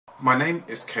My name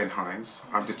is Ken Hinds.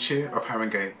 I'm the chair of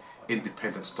Haringey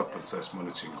Independent Stop and Search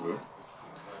Monitoring Group.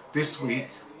 This week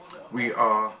we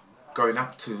are going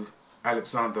up to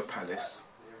Alexandra Palace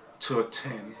to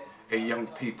attend a Young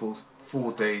People's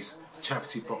 4 days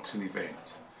charity boxing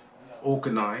event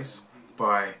organised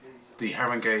by the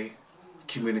Haringey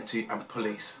Community and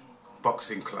Police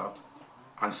Boxing Club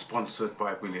and sponsored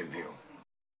by William Hill.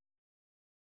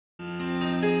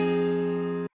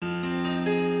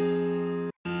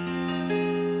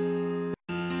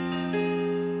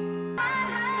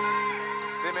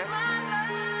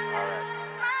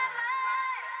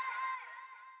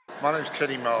 My name is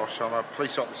Kenny Marsh. I'm a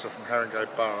police officer from Haringey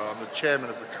Borough. I'm the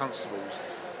chairman of the Constables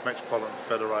Metropolitan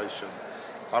Federation.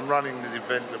 I'm running the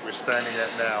event that we're standing at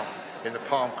now in the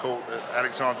Palm Court at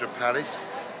Alexandra Palace.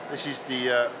 This is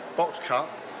the Box Cup,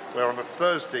 where on a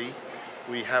Thursday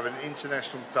we have an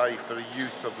international day for the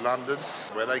youth of London,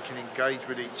 where they can engage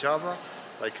with each other,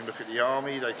 they can look at the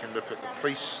army, they can look at the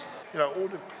police, all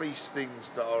the police things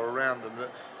that are around them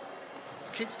that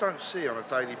kids don't see on a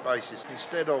daily basis.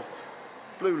 Instead of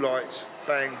blue lights,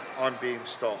 bang, I'm being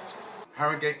stopped.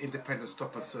 Haringey Independent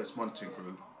Stop and Search Monitoring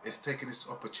Group is taking this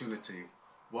opportunity,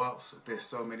 whilst there's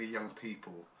so many young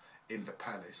people in the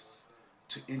palace,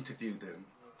 to interview them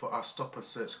for our stop and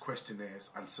search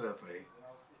questionnaires and survey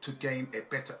to gain a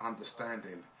better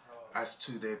understanding as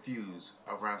to their views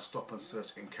around stop and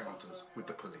search encounters with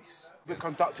the police. We're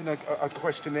conducting a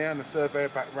questionnaire and a survey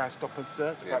around stop and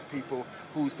search, about people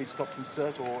who's been stopped and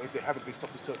searched, or if they haven't been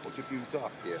stopped and searched, what your views are.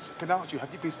 Yeah. Can I ask you,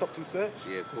 have you been stopped and searched?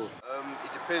 Yeah, cool.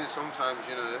 It depends. Sometimes,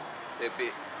 they're a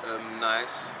bit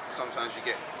nice. Sometimes you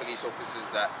get police officers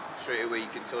that straight away you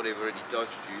can tell they've already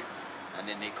dodged you, and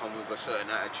then they come with a certain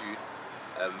attitude.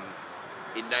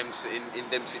 In them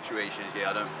situations,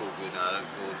 I don't feel good. I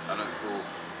don't feel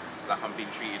like I'm being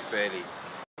treated fairly.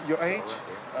 Your age?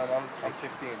 I'm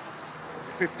 15.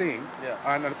 15? Yeah.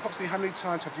 And approximately how many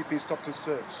times have you been stopped and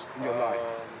searched in your life?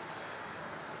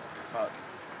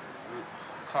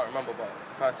 Can't remember, but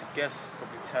if I had to guess,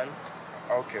 probably 10.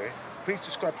 Okay. Please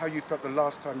describe how you felt the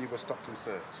last time you were stopped and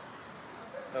searched.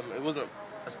 It wasn't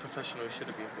as professional as it should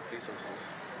have been for police officers.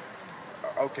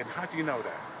 Okay, and how do you know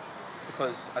that?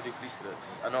 Because I do police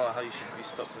cadets. I know how you should be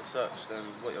stopped and searched and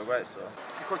what your rights are.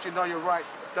 Because you know your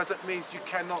rights doesn't mean you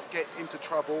cannot get into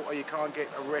trouble or you can't get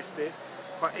arrested.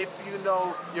 But if you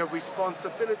know your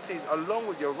responsibilities along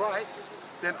with your rights,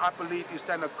 then I believe you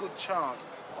stand a good chance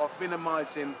of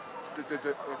minimising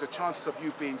the chances of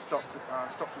you being stopped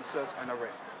and searched and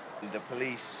arrested. The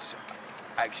police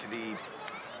actually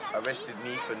arrested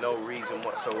me for no reason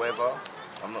whatsoever.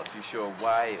 I'm not too sure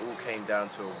why. It all came down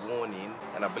to a warning,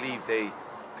 and I believe they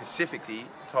specifically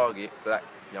target black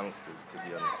youngsters, to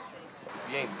be honest. If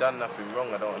you ain't done nothing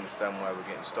wrong, I don't understand why we're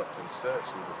getting stopped and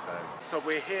searched all the time. So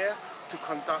we're here to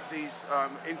conduct these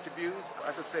interviews,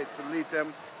 as I said, to leave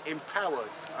them empowered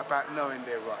about knowing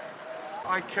their rights.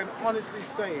 I can honestly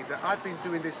say that I've been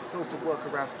doing this sort of work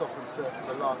around stop and search for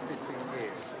the last 15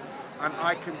 years. And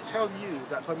I can tell you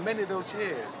that for many of those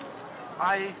years,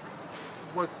 I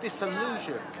was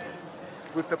disillusioned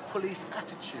with the police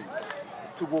attitude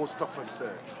towards stop and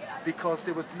search, because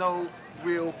there was no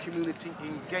real community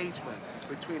engagement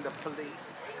between the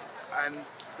police and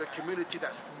the community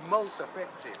that's most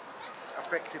affected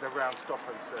around stop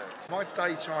and search. My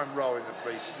daytime role in the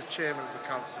police is the chairman of the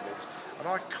Constables, and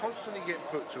I constantly get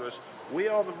put to us, we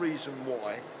are the reason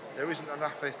why there isn't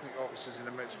enough ethnic officers in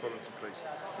the Metropolitan Police.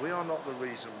 We are not the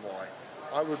reason why.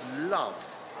 I would love,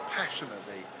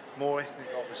 passionately, more ethnic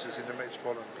officers in the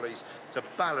Metropolitan Police to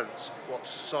balance what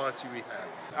society we have.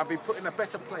 I've been put in a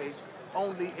better place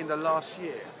only in the last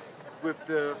year with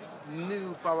the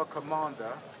new borough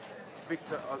commander,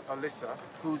 Victor Alissa,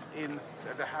 who's in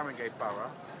the Haringey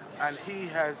Borough, and he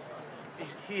has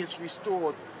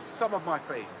restored some of my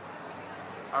faith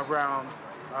around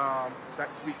that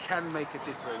we can make a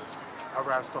difference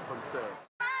around stop and search.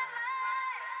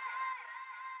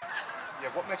 Yeah,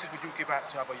 what message would you give out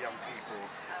to other young people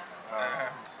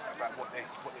about what they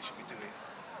should be doing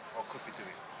or could be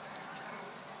doing?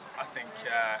 I think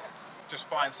just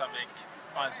find something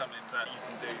that you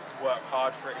can do. Work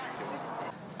hard for it.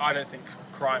 I don't think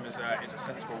crime is a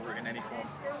sensible route in any form.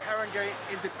 Haringey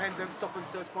Independent Stop and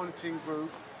Search Monitoring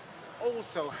Group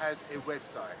also has a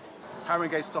website,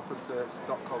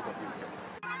 haringeystopandsearch.co.uk.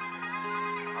 I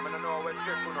mean, I know I went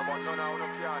trick on, but no, no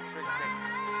can't trick me.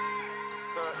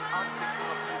 Certain antics on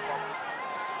the people.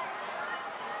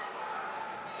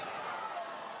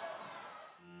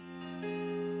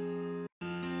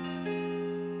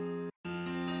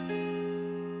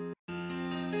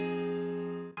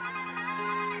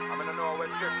 I mean, I know I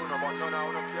went trick on, but no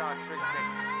can't trick me.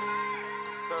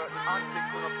 Certain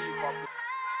antics on a keep up.